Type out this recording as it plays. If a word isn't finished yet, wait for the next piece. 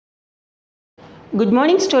Good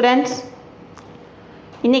morning students.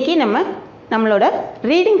 இன்னைக்கு நம்மளோட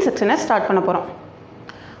reading செக்ஷனை start பண்ண போறோம்.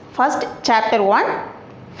 First chapter 1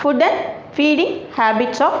 Food and Feeding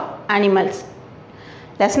Habits of Animals.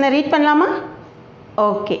 Lesson read பண்ணலாமா?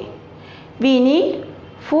 Okay. We need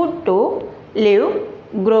food to live,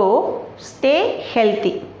 grow, stay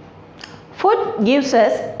healthy. Food gives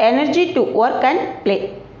us energy to work and play.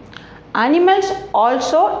 Animals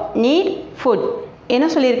also need food. என்ன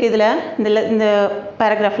சொல்லியிருக்கு இந்த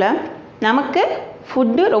பேராகிராஃபில் நமக்கு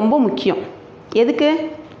food ரொம்ப முக்கியம். எதுக்கு?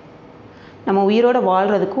 நம்ம உயிரோடு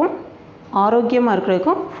வாழ்கிறதுக்கும் ஆரோக்கியமாக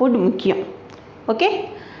இருக்கிறதுக்கும் ஃபுட் முக்கியம். ஓகே,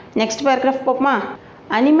 நெக்ஸ்ட் பேராகிராஃப் பார்ப்போமா?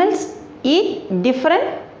 Animals eat different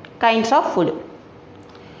kinds of food.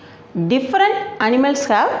 Different animals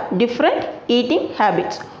have different eating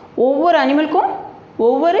habits. ஒவ்வொரு அனிமலுக்கும்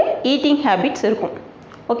ஒவ்வொரு ஈட்டிங் ஹேபிட்ஸ் இருக்கும்.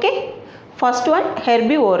 Okay, first one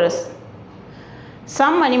herbivores.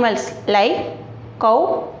 Some animals like cow,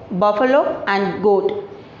 buffalo and goat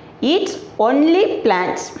eats only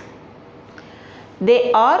plants. They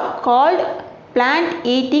are called plant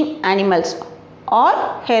eating animals or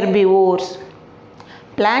herbivores.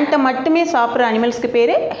 Plant மட்டுமே சாப்பிட்ற அனிமல்ஸ்க்கு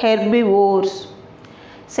பேர் herbivores.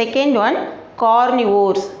 Second one,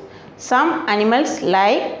 carnivores. Some animals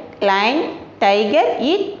like lion, tiger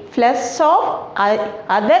eat flesh of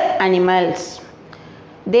other animals.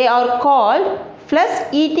 They are called flesh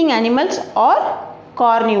eating animals or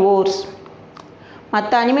carnivores.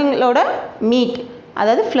 மற்ற அனிமலோட meet,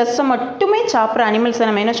 அதாவது ஃப்ளெஷ்ஷை மட்டுமே சாப்பிட்ற அனிமல்ஸை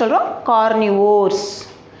நம்ம என்ன சொல்கிறோம்? Carnivores.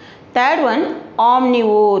 Third one,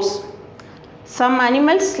 omnivores. Some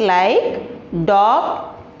animals like talk,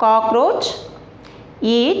 cockroach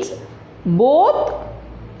eats both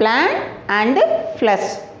plant and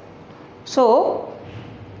flesh. So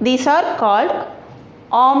these are called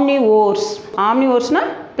omnivores.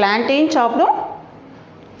 ஆம்னிவோர்ஸ்னால் பிளான்ட்டையும் சாப்பிடும்,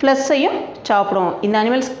 ஃப்ளெஷ்ஷையும் சாப்பிடும். இந்த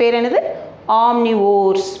அனிமல்ஸ்க்கு பேர் என்னது?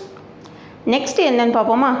 ஆம்னிவோர்ஸ். நெக்ஸ்ட் என்னன்னு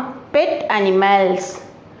பார்ப்போமா? Pet animals.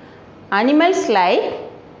 Animals like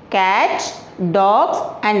Gates, dogs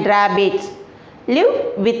and rabbits live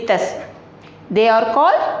with us. They are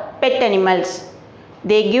called pet animals.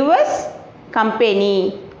 They give us company.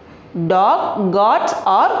 Dog, gods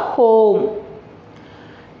are home.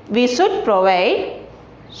 We should provide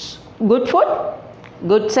good food,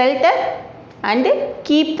 good shelter and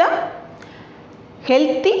keep them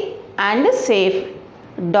healthy and safe.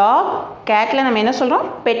 Talk, கேட்டில் நம்ம என்ன சொல்கிறோம்?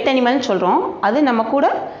 Bed அனிமல்னு சொல்கிறோம். அது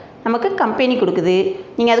நமக்கு company கொடுக்குது.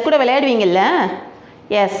 நீங்கள் அது கூட விளையாடுவீங்கள்ல?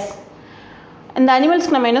 எஸ். இந்த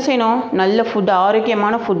அனிமல்ஸ்க்கு நம்ம என்ன செய்யணும்? நல்ல ஃபுட்,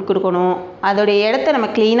 ஆரோக்கியமான ஃபுட் கொடுக்கணும். அதோடைய இடத்த நம்ம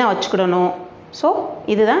க்ளீனாக வச்சுக்கிடணும். ஸோ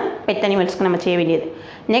இதுதான் பெட் அனிமல்ஸ்க்கு நம்ம செய்ய வேண்டியது.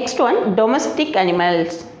 Next one, domestic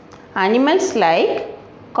animals. Animals like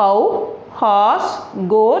cow, horse,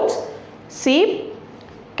 goats, sheep,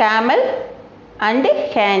 camel and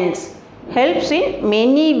hens helps in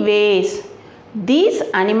many ways. These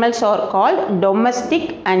animals are called domestic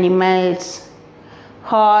animals.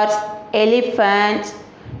 Horse, elephants,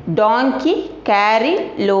 donkey carry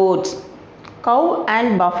loads. Cow and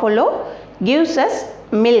buffalo gives us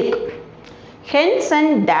milk. Hens and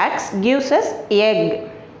ducks gives us egg.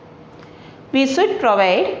 We should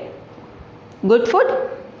provide good food,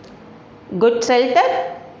 good shelter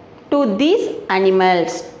to these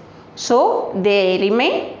animals so they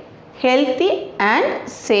remain healthy and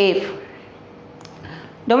safe.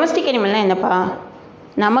 Domestic அனிமல்னால் என்னப்பா?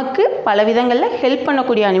 நமக்கு பல விதங்களில் help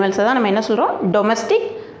பண்ணக்கூடிய அனிமல்ஸை தான் நம்ம என்ன சொல்கிறோம்? Domestic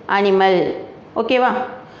animal. ஓகேவா?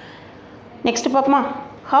 நெக்ஸ்ட் பார்ப்போமா?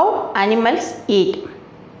 How animals eat.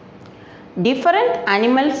 Different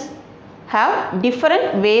animals have different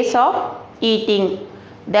ways of eating.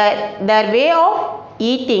 Their way of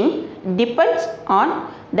eating depends on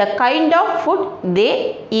the kind of food they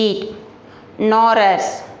eat. Gnawers.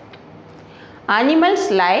 Animals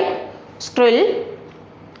like squirrel,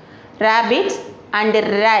 rabbits and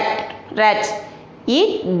rats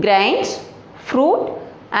eat grains, fruit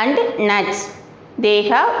and nuts. They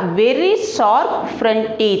have very sharp front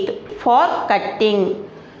teeth for cutting.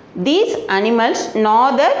 These animals gnaw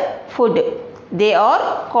their food. They are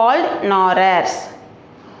called gnawers.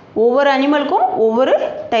 ஒவ்வொரு அனிமலுக்கும் ஒவ்வொரு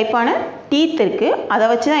டைப்பான teeth இருக்குது. அதை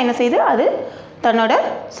வச்சு தான் என்ன செய்யுது? அது தன்னோட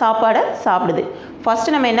சாப்பாடை சாப்பிடுது.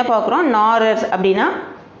 ஃபஸ்ட்டு நம்ம என்ன பார்க்குறோம்? நாரர்ஸ் அப்படின்னா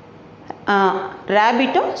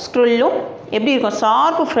ரேபிட்டும் ஸ்க்ருல்லும் எப்படி இருக்கும்?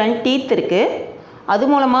 ஷார்ப்பு ஃப்ரண்ட் டீத் இருக்குது. அது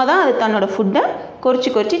மூலமாக தான் அது தன்னோட ஃபுட்டை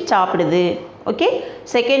கொறிச்சு சாப்பிடுது. ஓகே,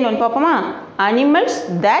 செகண்ட் ஒன் பார்ப்போமா? Animals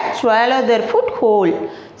that swallow there food whole.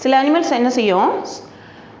 சில அனிமல்ஸ் என்ன செய்யும்?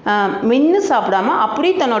 மென்று சாப்பிடாமல்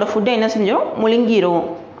அப்படி தன்னோட ஃபுட்டை என்ன செஞ்சிடும்? முழுங்கிரும்.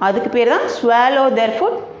 அதுக்கு பேர் தான் swallow their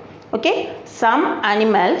food. Okay, some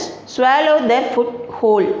animals swallow their food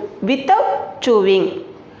whole without chewing.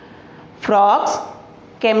 Frogs,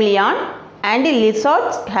 chameleon and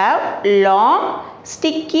lizards have long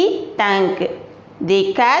sticky tongue. They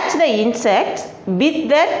catch the insects with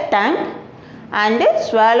their tongue and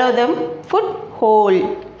swallow them food whole.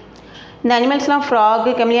 இந்த அனிமல்ஸ்லாம் frock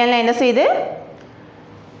கெமிலியன்லாம் என்ன செய்யுது,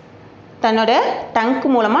 தன்னோட tongue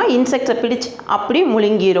மூலமாக இன்செக்ட்ஸை பிடிச்சி அப்படி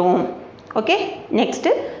முழுங்கிரும். Okay,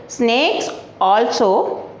 next snakes also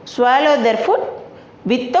swallow their food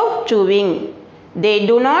without chewing. They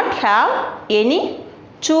do not have any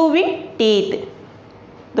chewing teeth.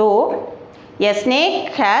 Though a snake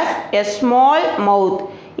has a small mouth,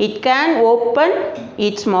 it can open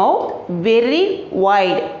its mouth very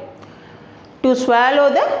wide to swallow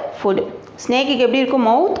the food. ஸ்னேக்குக்கு எப்படி இருக்கும்,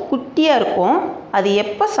 மவுத் குட்டியாக இருக்கும். அது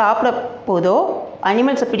எப்போ சாப்பிட போதோ,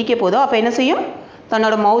 அனிமல்ஸை பிடிக்க போதோ, அப்போ என்ன செய்யும்,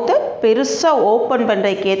 தன்னோட மவுத்தை பெருசாக ஓப்பன்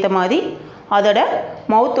பண்ணுறதுக்கு ஏற்ற மாதிரி அதோட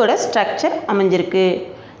மவுத்தோட ஸ்ட்ரக்சர் அமைஞ்சிருக்கு.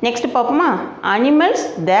 நெக்ஸ்ட் பார்ப்போமா, அனிமல்ஸ்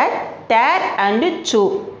தட் டேர் அண்டு சூ.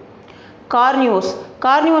 கார்னிவோர்ஸ்.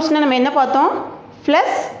 கார்னிவோர்ஸ்னால் நம்ம என்ன பார்த்தோம்,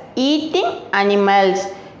 ஃப்ளஷ் ஈட்டிங் அனிமல்ஸ்.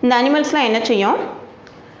 இந்த அனிமல்ஸ்லாம் என்ன செய்யும்,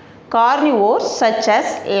 carnivores such as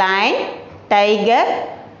lion, tiger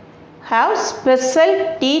have special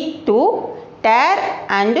teeth to tear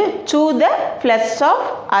and chew the flesh of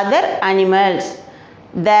other animals.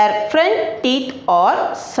 Their front teeth are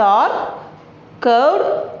sharp, curved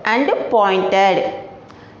and pointed.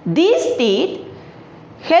 These teeth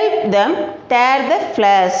help them tear the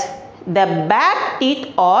flesh. The back teeth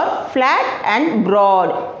are flat and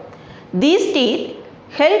broad. These teeth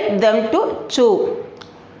help them to chew.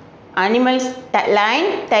 Animals, lion,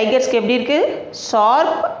 tigers எப்படி இருக்குது,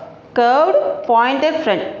 sharp, curved, pointed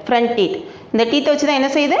front teeth. இந்த டீத்தை வச்சு தான் என்ன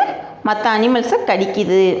செய்யுது, மற்ற அனிமல்ஸை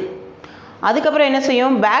கடிக்குது. அதுக்கப்புறம் என்ன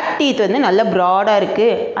செய்யும், பேக் டீத் வந்து நல்ல ப்ராடாக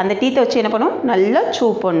இருக்குது, அந்த டீத்தை வச்சு என்ன பண்ணும், நல்லா சூ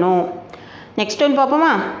பண்ணும். நெக்ஸ்ட் ஒன்று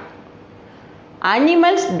பார்ப்போமா,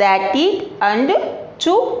 animals that eat and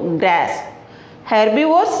chew grass.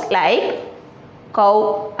 Herbivores like cow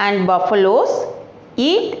and buffaloes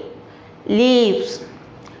eat leaves.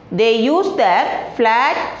 They use their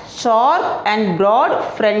flat, sharp and broad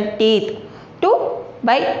front teeth to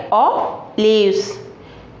bite off leaves.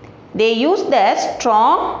 They use their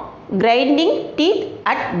strong grinding teeth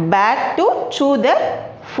at back to chew the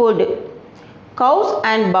food. Cows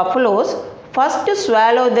and buffaloes first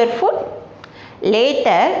swallow their food.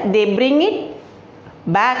 Later they bring it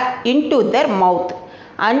back into their mouth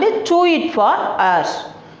and chew it for hours.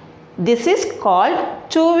 This is called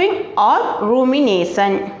chewing or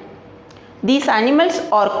rumination. These animals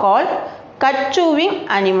are called cut-chewing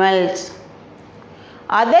animals.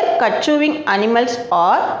 Other cut-chewing animals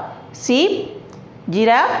are sheep,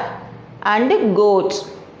 giraffe and goats.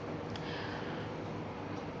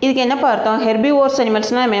 இதுக்கு என்ன பார்த்தோம், herbivores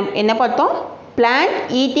அனிமல்ஸ்னால் நம்ம என்ன பார்த்தோம், plant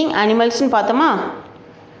eating அனிமல்ஸ்னு பார்த்தோமா.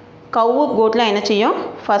 கவு, கோட்லாம் என்ன செய்யும்,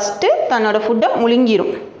 first தன்னோட ஃபுட்டை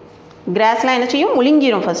முழுங்கிரும். கிராஸ்லாம் என்ன செய்யும்,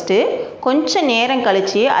 முழுங்கிரும் ஃபஸ்ட்டு. கொஞ்சம் நேரம்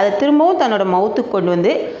கழித்து அதை திரும்பவும் தன்னோட மவுத்துக்கு கொண்டு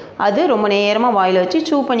வந்து அது ரொம்ப நேரமாக வாயில் வச்சு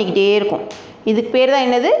சூ பண்ணிக்கிட்டே இருக்கும். இதுக்கு பேர் தான்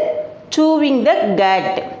என்னது, சூவிங் த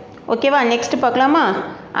கட். ஓகேவா, நெக்ஸ்ட் பார்க்கலாமா,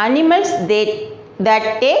 animals that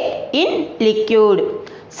take in liquid.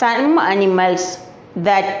 Some animals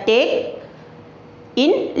that take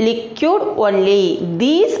in liquid only.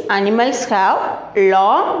 These animals have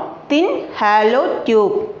long, thin, hollow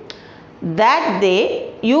tube that they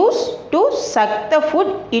use to suck the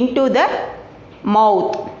food into the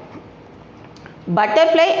mouth.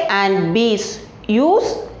 Butterfly and bees use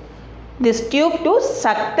this tube to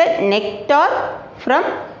suck the nectar from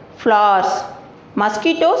flowers.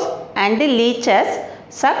 Mosquitoes and leeches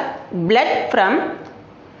suck blood from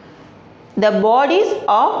the bodies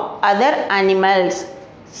of other animals.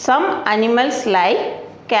 Some animals like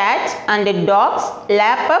cats and dogs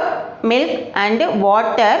lap up milk and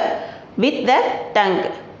water with their tongue.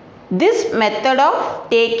 This method of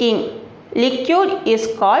taking liquid is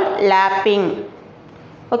called lapping.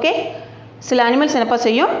 Okay, சில animals என்னப்பா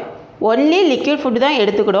செய்யும், only liquid food தான்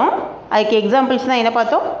எடுத்துக்கிடும். அதுக்கு examples தான் என்ன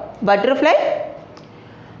பார்த்தோம், butterfly.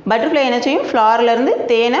 Butterfly என்ன செய்யும், ஃப்ளார்லேருந்து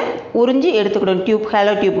தேனை உறிஞ்சி எடுத்துக்கிடும் டியூப்,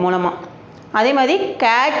 ஹேலோ டியூப் மூலமாக. அதே மாதிரி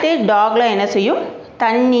கேட்டு, டாக்லாம் என்ன செய்யும்,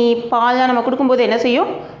 தண்ணி, பால்லாம் நம்ம கொடுக்கும்போது என்ன செய்யும்,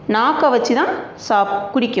 நாக்கை வச்சு தான்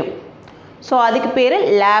குடிக்கும். ஸோ அதுக்கு பேர்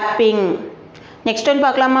லேப்பிங். நெக்ஸ்ட் ஒன்று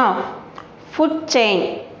பார்க்கலாமா, food chain.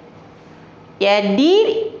 A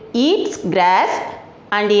deer eats cross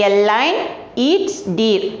and a lion eats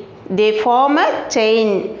deer. They form a chain.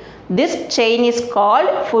 This chain is called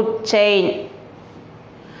food chain.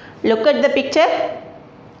 Look at the picture.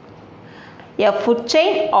 A food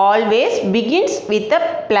chain always begins with a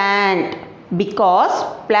plant because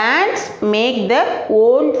plants make their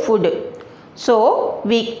own food. So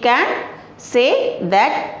we can say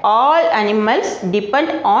that all animals depend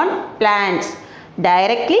on plants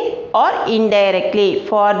directly or indirectly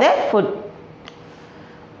for their food.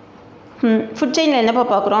 Food செயினில் என்னப்பா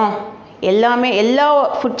பார்க்குறோம், எல்லா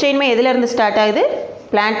food செயினுமே எதுலேருந்து start ஆகுது,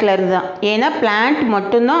 பிளான்ட்லேருந்து தான். ஏன்னா plant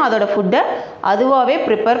மட்டும்தான் அதோட ஃபுட்டை அதுவாகவே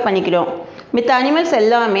ப்ரிப்பேர் பண்ணிக்கிறோம். மித்த அனிமல்ஸ்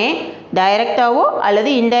எல்லாமே டைரெக்டாகவோ அல்லது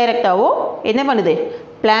இன்டைரக்டாகவோ என்ன பண்ணுது,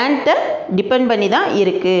 பிளான்ட்டை டிபெண்ட் பண்ணி தான்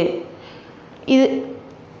இருக்குது. இது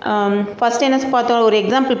ஃபஸ்ட் என்ன பார்த்தோம், ஒரு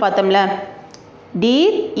எக்ஸாம்பிள் பார்த்தோம்ல,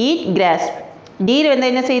 டீர் ஈட் கிராஸ். டீர் வந்து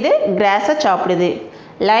என்ன செய்யுது, கிராஸை சாப்பிடுது.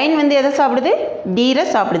 லைன் வந்து எதை சாப்பிடுது, டீரை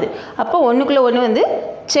சாப்பிடுது. அப்போ ஒன்றுக்குள்ளே ஒன்று வந்து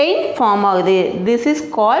செயின் ஃபார்ம் ஆகுது. This is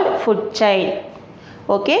called food chain.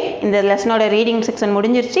 Okay, இந்த லெசனோட ரீடிங் செக்ஷன்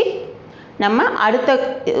முடிஞ்சிருச்சு. நம்ம அடுத்த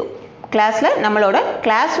கிளாஸில் நம்மளோட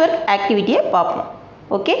கிளாஸ் ஒர்க் ஆக்டிவிட்டியை பார்ப்போம்.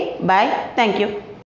 ஓகே, பாய், தேங்க்யூ.